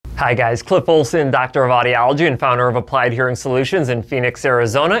Hi guys, Cliff Olson, Doctor of Audiology and founder of Applied Hearing Solutions in Phoenix,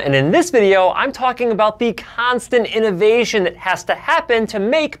 Arizona. And in this video, I'm talking about the constant innovation that has to happen to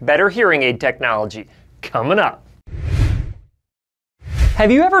make better hearing aid technology. Coming up. Have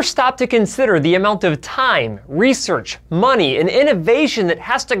you ever stopped to consider the amount of time, research, money, and innovation that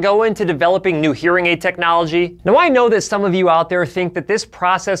has to go into developing new hearing aid technology? Now, I know that some of you out there think that this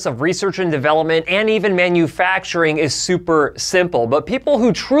process of research and development and even manufacturing is super simple, but people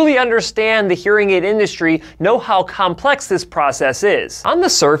who truly understand the hearing aid industry know how complex this process is. On the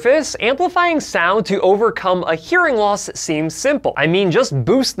surface, amplifying sound to overcome a hearing loss seems simple. I mean, just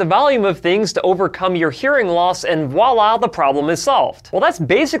boost the volume of things to overcome your hearing loss and voila, the problem is solved. Well, that's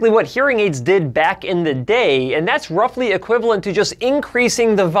basically what hearing aids did back in the day, and that's roughly equivalent to just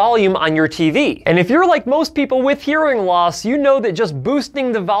increasing the volume on your TV. And if you're like most people with hearing loss, you know that just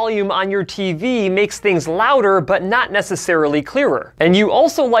boosting the volume on your TV makes things louder, but not necessarily clearer. And you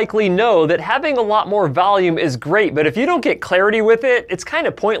also likely know that having a lot more volume is great, but if you don't get clarity with it, it's kind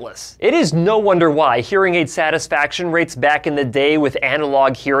of pointless. It is no wonder why hearing aid satisfaction rates back in the day with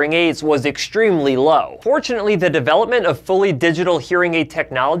analog hearing aids was extremely low. Fortunately, the development of fully digital hearing aid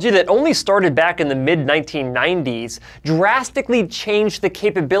technology that only started back in the mid-1990s drastically changed the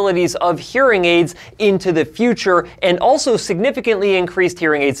capabilities of hearing aids into the future and also significantly increased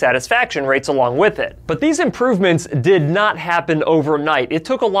hearing aid satisfaction rates along with it. But these improvements did not happen overnight. It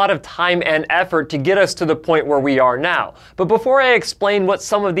took a lot of time and effort to get us to the point where we are now. But before I explain what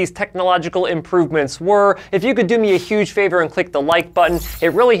some of these technological improvements were, if you could do me a huge favor and click the like button,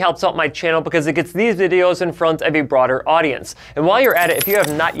 it really helps out my channel because it gets these videos in front of a broader audience. And while you're at it, if you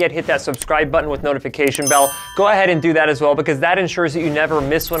have not yet hit that subscribe button with notification bell, go ahead and do that as well because that ensures that you never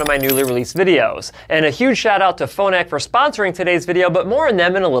miss one of my newly released videos. And a huge shout out to Phonak for sponsoring today's video, but more on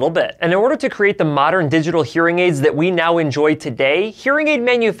them in a little bit. And in order to create the modern digital hearing aids that we now enjoy today, hearing aid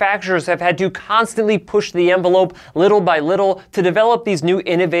manufacturers have had to constantly push the envelope little by little to develop these new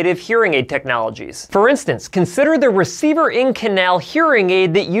innovative hearing aid technologies. For instance, consider the receiver in canal hearing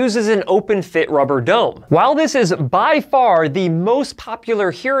aid that uses an open fit rubber dome. While this is by far the most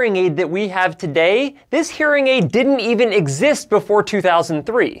popular hearing aid that we have today, this hearing aid didn't even exist before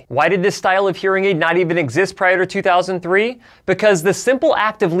 2003. Why did this style of hearing aid not even exist prior to 2003? Because the simple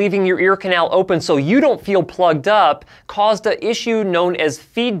act of leaving your ear canal open so you don't feel plugged up caused an issue known as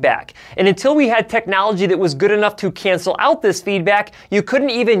feedback. And until we had technology that was good enough to cancel out this feedback, you couldn't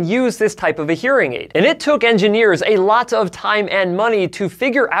even use this type of a hearing aid. And it took engineers a lot of time and money to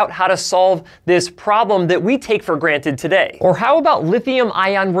figure out how to solve this problem that we take for granted today. Or how about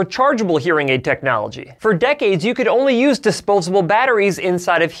lithium-ion rechargeable hearing aid technology? For decades, you could only use disposable batteries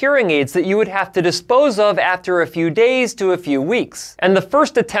inside of hearing aids that you would have to dispose of after a few days to a few weeks. And the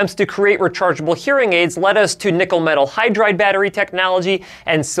first attempts to create rechargeable hearing aids led us to nickel metal hydride battery technology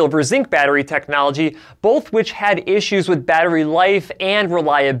and silver zinc battery technology, both which had issues with battery life and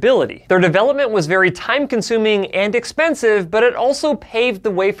reliability. Their development was very time-consuming and expensive, but it also paved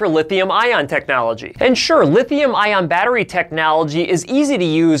the way for lithium-ion technology. And sure, lithium-ion battery technology is easy to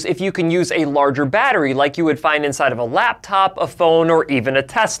use if you can use a larger battery like you would find inside of a laptop, a phone, or even a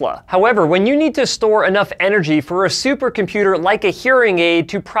Tesla. However, when you need to store enough energy for a supercomputer like a hearing aid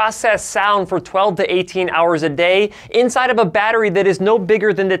to process sound for 12 to 18 hours a day inside of a battery that is no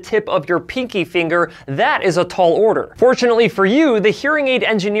bigger than the tip of your pinky finger, that is a tall order. Fortunately for you, the hearing aid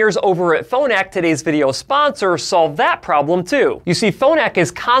engineers over at Phonak, today's video sponsor, solved that problem too. You see, Phonak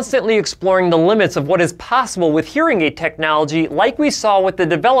is constantly exploring the limits of what is possible with hearing aid technology like we saw with the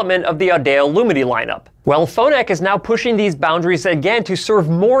development of the Audio Lumity lineup. Well, Phonak is now pushing these boundaries again to serve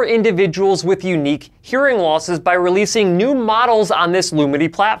more individuals with unique hearing losses by releasing new models on this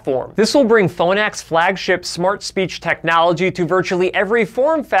Lumity platform. This will bring Phonak's flagship smart speech technology to virtually every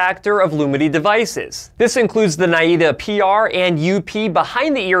form factor of Lumity devices. This includes the Naida PR and UP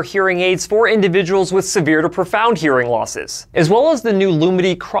behind-the-ear hearing aids for individuals with severe to profound hearing losses, as well as the new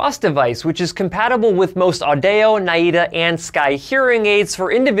Lumity Cross device, which is compatible with most Audio, Naida, and Sky hearing aids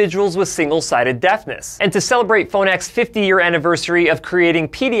for individuals with single-sided deafness. And to celebrate Phonak's 50-year anniversary of creating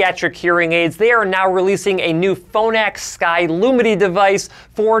pediatric hearing aids, they are now releasing a new Phonak Sky Lumity device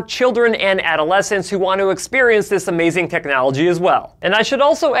for children and adolescents who want to experience this amazing technology as well. And I should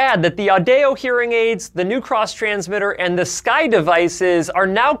also add that the Audio hearing aids, the new cross transmitter, and the Sky devices are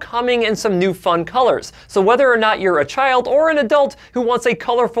now coming in some new fun colors. So whether or not you're a child or an adult who wants a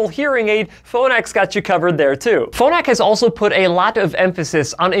colorful hearing aid, Phonak's got you covered there too. Phonak has also put a lot of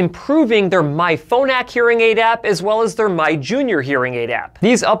emphasis on improving their My Phonak Phonak hearing aid app as well as their My Junior hearing aid app.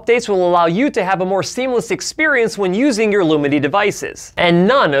 These updates will allow you to have a more seamless experience when using your Lumity devices. And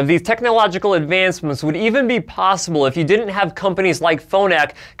none of these technological advancements would even be possible if you didn't have companies like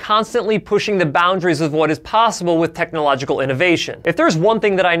Phonak constantly pushing the boundaries of what is possible with technological innovation. If there's one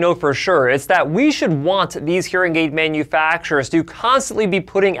thing that I know for sure, it's that we should want these hearing aid manufacturers to constantly be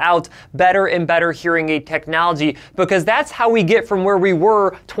putting out better and better hearing aid technology, because that's how we get from where we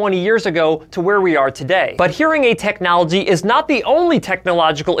were 20 years ago to where we are today. But hearing aid technology is not the only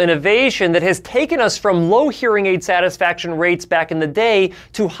technological innovation that has taken us from low hearing aid satisfaction rates back in the day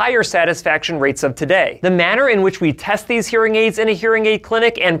to higher satisfaction rates of today. The manner in which we test these hearing aids in a hearing aid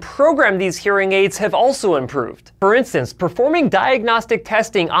clinic and program these hearing aids have also improved. For instance, performing diagnostic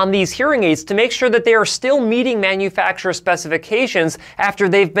testing on these hearing aids to make sure that they are still meeting manufacturer specifications after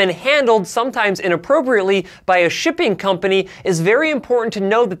they've been handled, sometimes inappropriately, by a shipping company is very important to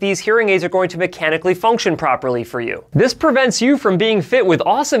know that these hearing aids are going to mechanically function properly for you. This prevents you from being fit with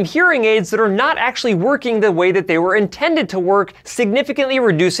awesome hearing aids that are not actually working the way that they were intended to work, significantly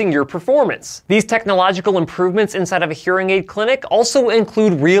reducing your performance. These technological improvements inside of a hearing aid clinic also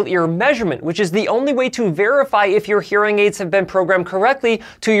include real ear measurement, which is the only way to verify if your hearing aids have been programmed correctly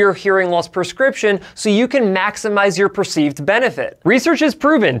to your hearing loss prescription so you can maximize your perceived benefit. Research has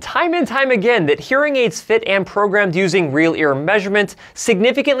proven time and time again that hearing aids fit and programmed using real ear measurement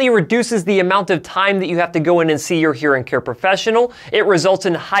significantly reduces the amount of time that you have to go in and see your hearing care professional. It results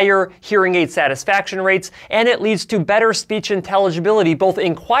in higher hearing aid satisfaction rates, and it leads to better speech intelligibility both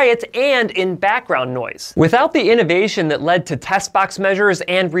in quiet and in background noise. Without the innovation that led to test box measures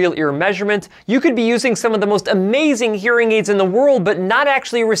and real ear measurement, you could be using some of the most amazing hearing aids in the world but not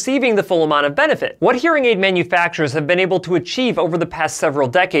actually receiving the full amount of benefit. What hearing aid manufacturers have been able to achieve over the past several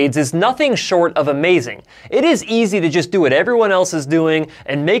decades is nothing short of amazing. It is easy to just do what everyone else is doing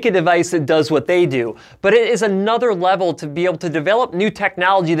and make a device that does what they do, but it is another level to be able to develop new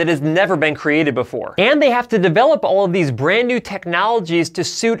technology that has never been created before. And they have to develop all of these brand new technologies to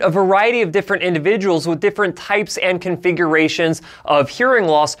suit a variety of different individuals with different types and configurations of hearing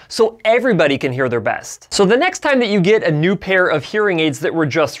loss so everybody can hear their best. So the next time that you get a new pair of hearing aids that were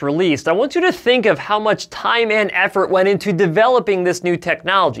just released, I want you to think of how much time and effort went into developing this new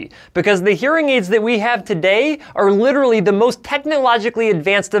technology, because the hearing aids that we have today are literally the most technologically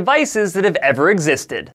advanced devices that have ever existed.